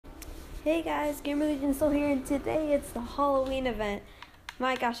Hey guys, Gamer Legion still here, and today it's the Halloween event.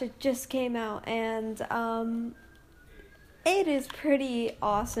 My gosh, it just came out, and it is pretty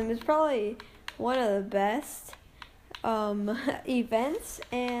awesome. It's probably one of the best events,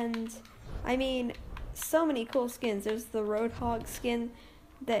 and I mean, so many cool skins. There's the Roadhog skin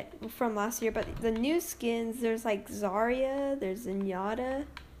that from last year, but the new skins, there's like Zarya, there's Zenyatta.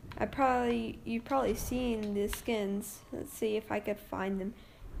 You've probably seen the skins. Let's see if I could find them.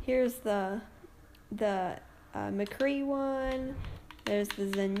 Here's the McCree one. There's the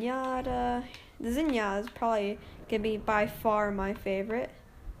Zenyatta. The Zenyatta is probably gonna be by far my favorite.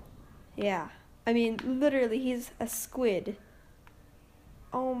 Yeah, I mean literally he's a squid.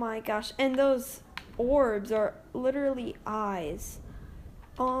 Oh my gosh, and those orbs are literally eyes.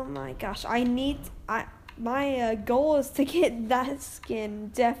 Oh my gosh, my goal is to get that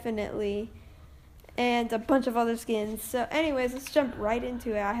skin definitely. And a bunch of other skins. So anyways, let's jump right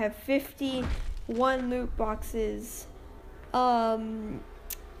into it. I have 51 loot boxes. I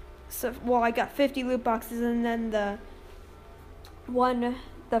got 50 loot boxes, and then the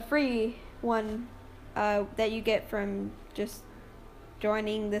free one that you get from just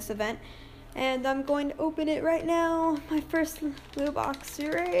joining this event. And I'm going to open it right now. My first loot box.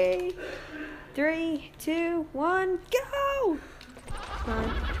 Hooray! 3, 2, 1, go!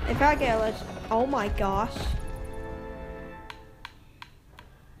 If I get a legend, oh my gosh.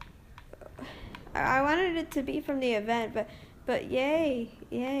 I wanted it to be from the event, but yay.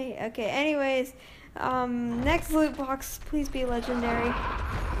 Okay, anyways, next loot box, please be legendary.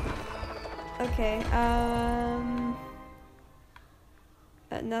 Okay,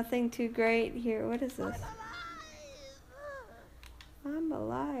 nothing too great here. What is this? I'm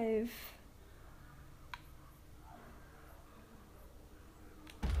alive.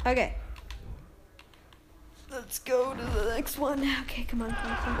 Okay. Let's go to the next one. Okay, come on.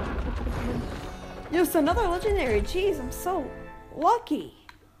 Yes, another legendary. Jeez, I'm so lucky.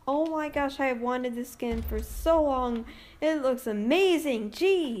 Oh my gosh, I have wanted this skin for so long. It looks amazing.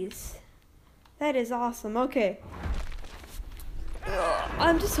 Jeez. That is awesome. Okay.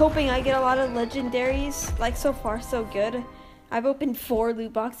 I'm just hoping I get a lot of legendaries. Like, so far, so good. I've opened 4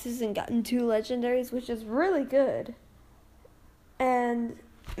 loot boxes and gotten 2 legendaries, which is really good. And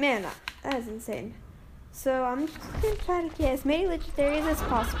man, that is insane. So I'm just gonna try to get as many legendaries as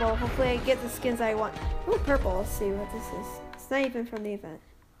possible. Hopefully I get the skins I want. Oh, purple. Let's see what this is. It's not even from the event.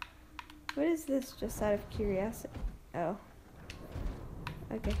 What is this, just out of curiosity? Oh.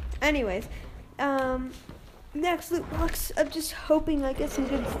 Okay. Anyways, next loot box. I'm just hoping I get some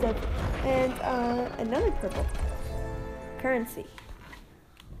good stuff. And another purple. Currency.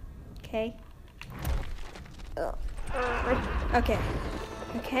 Okay.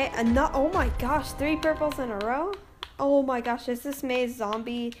 Okay, and oh my gosh, 3 purples in a row? Oh my gosh, is this May's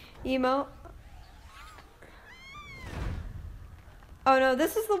zombie emote? Oh no,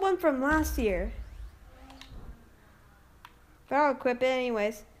 this is the one from last year. But I'll equip it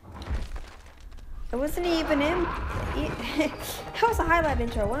anyways. It wasn't even in. That was a highlight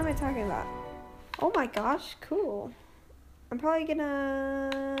intro. What am I talking about? Oh my gosh, cool. I'm probably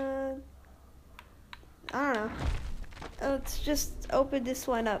gonna, I don't know. Let's just open this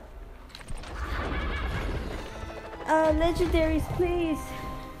one up. Legendaries, please.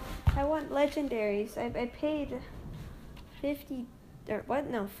 I want legendaries. I paid $50 or what?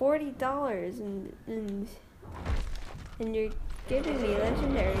 No, $40, and you're giving me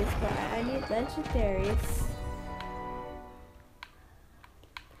legendaries, but I need legendaries.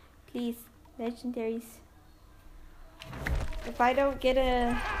 Please, legendaries. If I don't get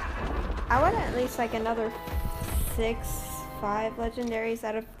I want at least like another 5 legendaries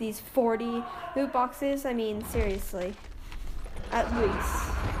out of these 40 loot boxes. I mean, seriously, at least.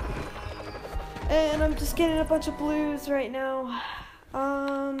 And I'm just getting a bunch of blues right now.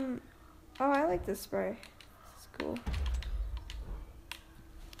 Oh, I like this spray. This is cool.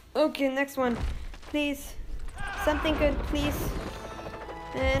 Okay, next one, please. Something good, please.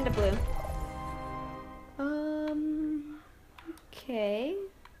 And a blue. Okay,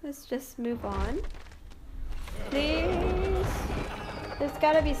 let's just move on. Please. There's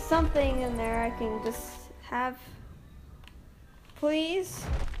gotta be something in there I can just have. Please.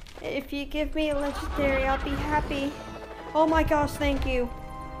 If you give me a legendary, I'll be happy. Oh my gosh, thank you.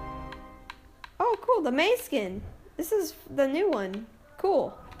 Oh, cool, the May skin. This is the new one.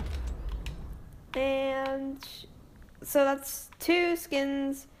 Cool. And so that's 2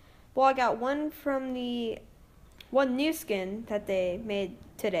 skins. Well, I got one new skin that they made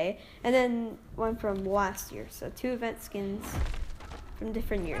today, and then one from last year. So 2 event skins from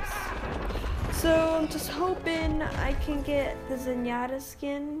different years. So I'm just hoping I can get the Zenyatta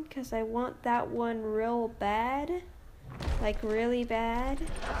skin because I want that one real bad. Like really bad.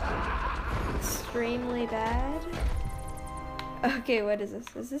 Extremely bad. Okay, what is this?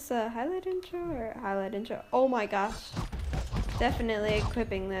 Is this a highlight intro or a highlight intro? Oh my gosh. Definitely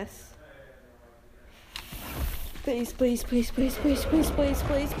equipping this. Please, please, please, please, please, please, please,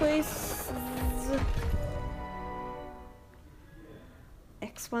 please, please.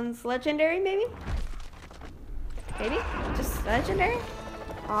 X1's legendary, maybe? Maybe? Just legendary?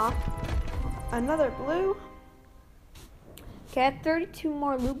 Aw. Another blue. Okay, I have 32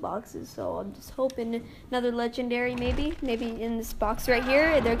 more loot boxes, so I'm just hoping another legendary, maybe. Maybe in this box right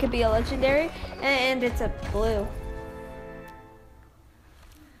here, there could be a legendary, and it's a blue.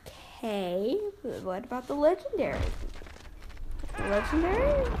 Okay, what about the legendary?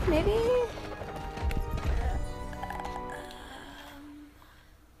 Legendary, maybe?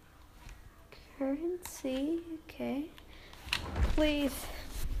 Currency, okay. Please,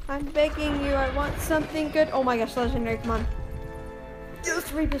 I'm begging you, I want something good. Oh my gosh, legendary, come on.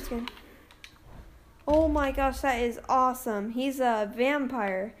 Yes, Reaper skin. Oh my gosh, that is awesome. He's a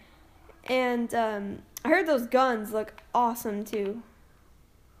vampire. And I heard those guns look awesome too.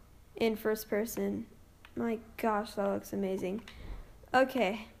 In first person. My gosh, that looks amazing.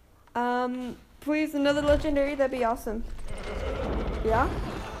 Okay. Please, another legendary, that'd be awesome. Yeah?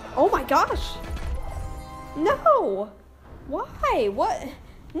 Oh my gosh! No! Why? What?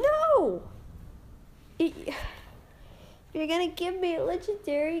 No! If you're gonna give me a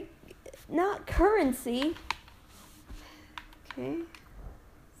legendary, not currency. Okay.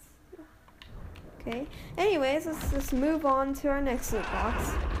 Okay. Anyways, let's just move on to our next loot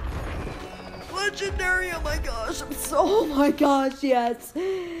box. Legendary, oh my gosh. Oh my gosh, yes.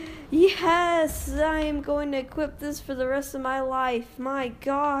 Yes, I am going to equip this for the rest of my life. My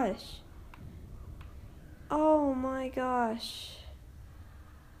gosh. Oh my gosh.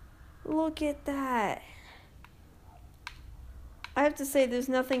 Look at that. I have to say, there's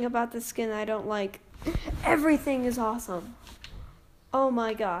nothing about this skin I don't like. Everything is awesome. Oh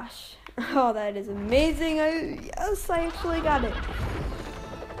my gosh. Oh, that is amazing. Yes, I actually got it.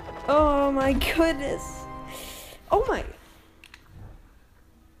 Oh my goodness. Oh my.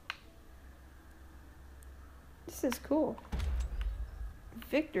 This is cool.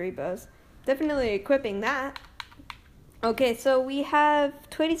 Victory buzz. Definitely equipping that. Okay, so we have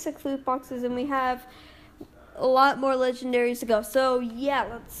 26 loot boxes and we have a lot more legendaries to go. So yeah,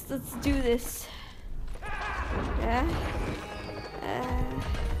 let's do this. Yeah.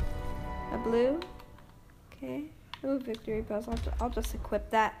 A blue. Okay. Oh, victory buzz. I'll just equip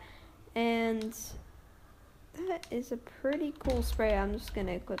that. And that is a pretty cool spray. I'm just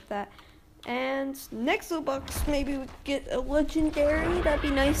gonna equip that. And next loot box, maybe we get a legendary. That'd be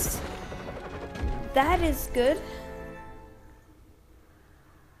nice. That is good.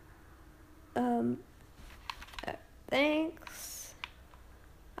 Thanks.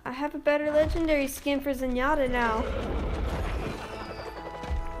 I have a better legendary skin for Zenyatta now.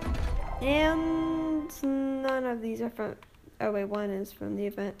 And none of these are from, oh wait, one is from the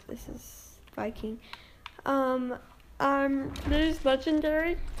event. This is Viking. There's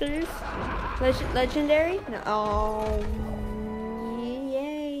legendary. There's legendary. No. Oh,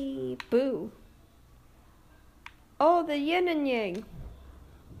 yay! Boo. Oh, the yin and yang.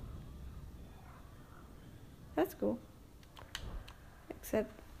 That's cool.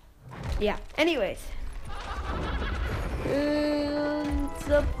 Except, yeah. Anyways, and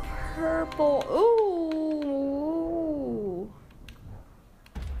the purple.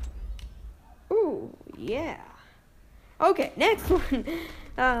 Ooh, yeah. Okay, next one.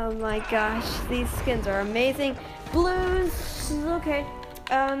 Oh my gosh, these skins are amazing. Blues. Okay.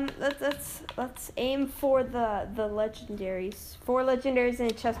 Let's aim for the legendaries. 4 legendaries in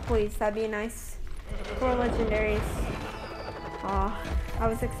a chest, please. That'd be nice. 4 legendaries. Aw, I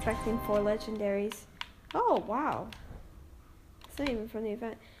was expecting 4 legendaries. Oh wow. It's not even from the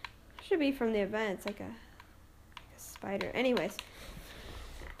event. It should be from the event. It's like a spider. Anyways,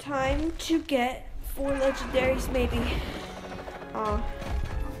 time to get 4 legendaries, maybe. Aw.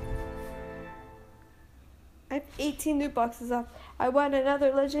 I have 18 loot boxes up. I want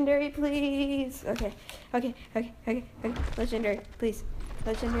another legendary, please. Okay. Legendary, please. Legendary, please.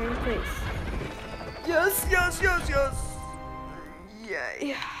 Yes.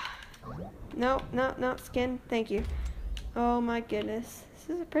 Yay. No, skin. Thank you. Oh my goodness. This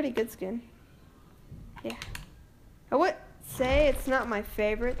is a pretty good skin. Yeah. I would say it's not my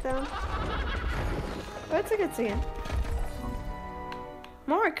favorite though. But it's a good skin.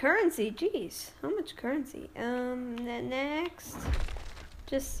 More currency, jeez. How much currency? Next.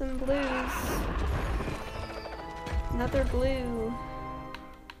 Just some blues. Another blue.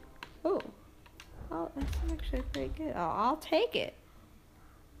 Oh, that's actually pretty good. Oh, I'll take it.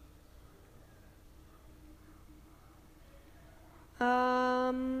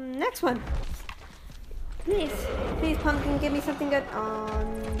 Next one. Please, pumpkin, give me something good.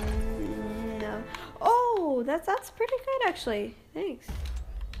 No. Oh, that's pretty good actually. Thanks.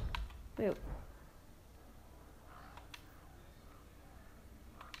 Wait.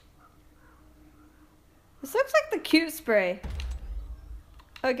 This looks like the cute spray.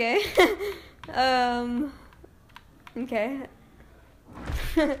 Okay. Okay.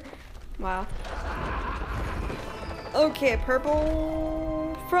 Wow. Okay,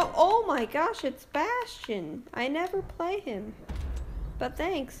 purple from, oh my gosh, it's Bastion. I never play him, but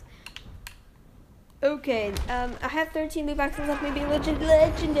thanks. Okay, I have 13 loot boxes left, maybe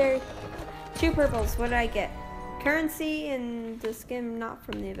legendary. 2 purples, what did I get? Currency and the skin not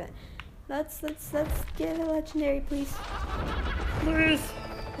from the event. Let's get a legendary, please. Please.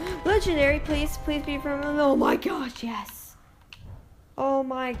 Legendary, please be from, oh my gosh, yes. Oh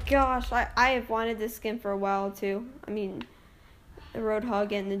my gosh, I have wanted this skin for a while too. I mean, the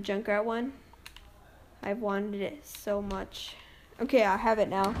Roadhog and the Junkrat one. I've wanted it so much. Okay, I have it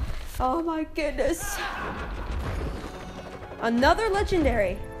now. Oh my goodness. Another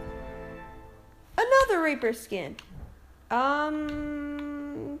legendary. Another Reaper skin. I'll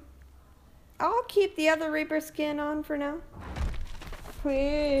keep the other Reaper skin on for now.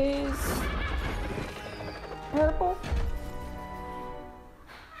 Please. Purple.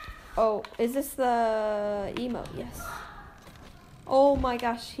 Oh, is this the emote? Yes. Oh my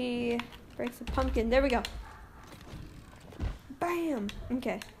gosh, he breaks a pumpkin. There we go. Bam.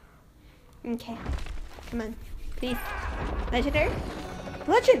 Okay. Okay. Come on. Please. Legendary?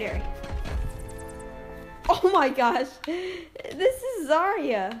 Legendary. Oh my gosh. This is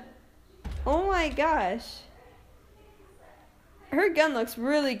Zarya. Oh my gosh. Her gun looks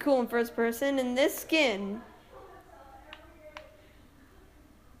really cool in first person, and this skin.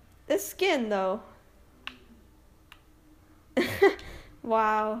 This skin, though.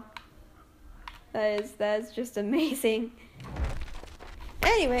 Wow. That is just amazing.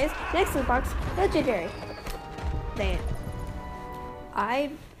 Anyways, next loot box, legendary. Damn.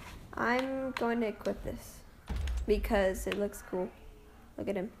 I'm going to equip this because it looks cool. Look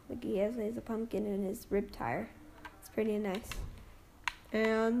at him. Look, he has a pumpkin in his rib tire. It's pretty nice.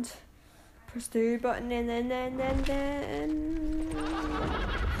 And press the button and then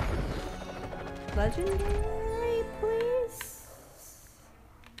legendary, please.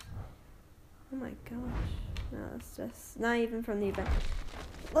 Oh my gosh. No, it's just not even from the event.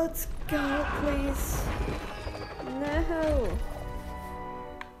 Let's go, please. No.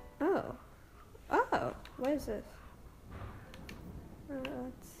 Oh, what is this?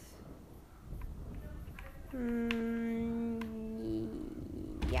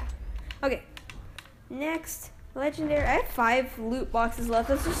 Yeah. Okay. Next, legendary. I have 5 loot boxes left.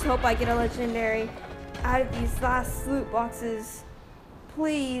 Let's just hope I get a legendary out of these last loot boxes.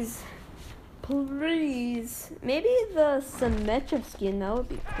 Please. Please. Maybe the Symmetra skin. That would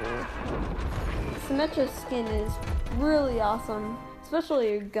be cool. Symmetra skin is really awesome.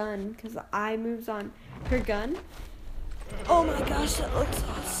 Especially her gun, because the eye moves on her gun. Oh my gosh, that looks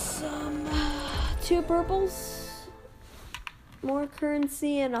awesome. 2 purples. More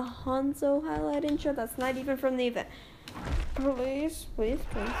currency and a Hanzo highlight intro. That's not even from the event. Please,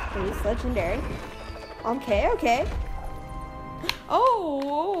 legendary. Okay.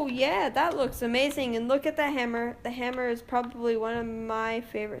 Oh, yeah, that looks amazing. And look at the hammer. The hammer is probably one of my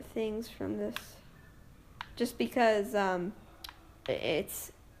favorite things from this. Just because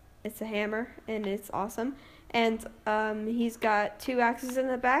it's a hammer and it's awesome. And he's got 2 axes in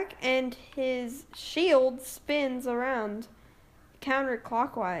the back, and his shield spins around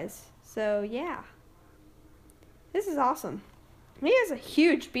counterclockwise. So yeah, this is awesome. He has a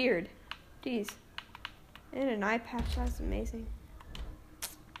huge beard. Jeez. And an eye patch. That's amazing.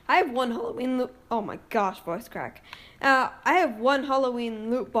 I have 1 Halloween loot. Oh my gosh, voice crack. I have 1 Halloween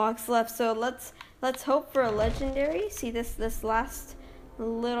loot box left. So let's hope for a legendary. See this last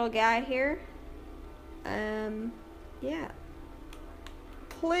little guy here. Yeah.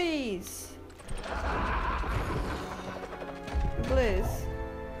 Please. Blues.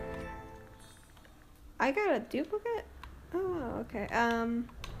 I got a duplicate? Oh, okay.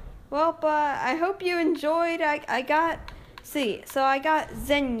 Well, but I hope you enjoyed. I got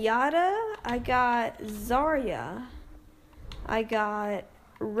Zenyatta, I got Zarya, I got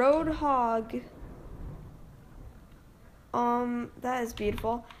Roadhog. That is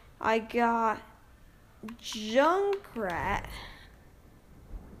beautiful. I got Junkrat.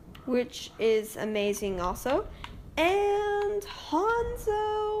 which is amazing also. And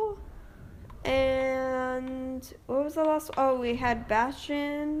Hanzo. And what was the last one? Oh, we had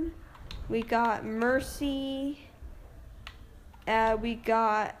Bastion. We got Mercy. I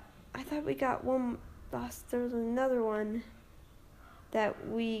thought we got one last. There was another one that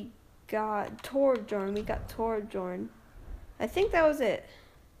we got. Torbjorn. We got Torbjorn. I think that was it.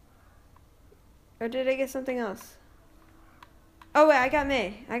 Or did I get something else? Oh wait, I got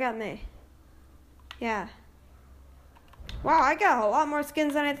May. Yeah. Wow, I got a lot more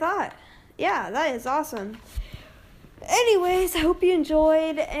skins than I thought. Yeah, that is awesome. Anyways, I hope you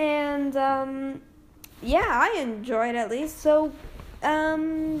enjoyed, and yeah, I enjoyed at least. So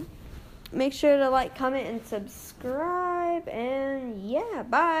make sure to like, comment, and subscribe, and yeah,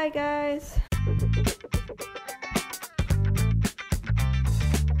 bye guys.